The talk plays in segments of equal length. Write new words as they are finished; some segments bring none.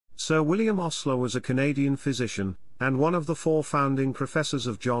Sir William Osler was a Canadian physician, and one of the 4 founding professors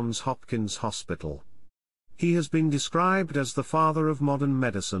of Johns Hopkins Hospital. He has been described as the father of modern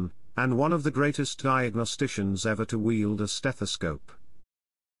medicine, and one of the greatest diagnosticians ever to wield a stethoscope.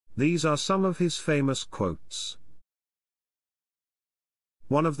 These are some of his famous quotes.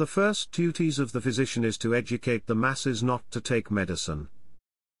 One of the first duties of the physician is to educate the masses not to take medicine.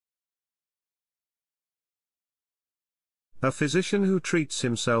 A physician who treats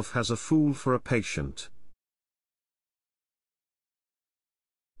himself has a fool for a patient.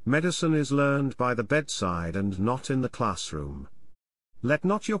 Medicine is learned by the bedside and not in the classroom. Let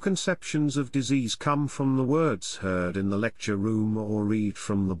not your conceptions of disease come from the words heard in the lecture room or read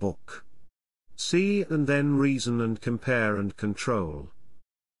from the book. See and then reason and compare and control.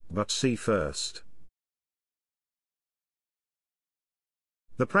 But see first.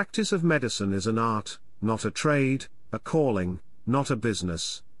 The practice of medicine is an art, not a trade, a calling, not a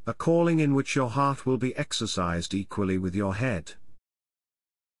business, a calling in which your heart will be exercised equally with your head.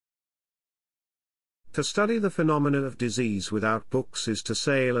 To study the phenomena of disease without books is to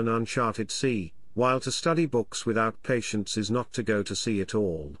sail an uncharted sea, while to study books without patience is not to go to sea at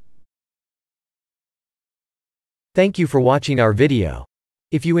all. Thank you for watching our video.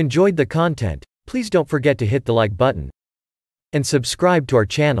 If you enjoyed the content, please don't forget to hit the like button and subscribe to our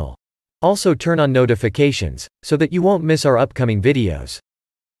channel. Also turn on notifications, so that you won't miss our upcoming videos.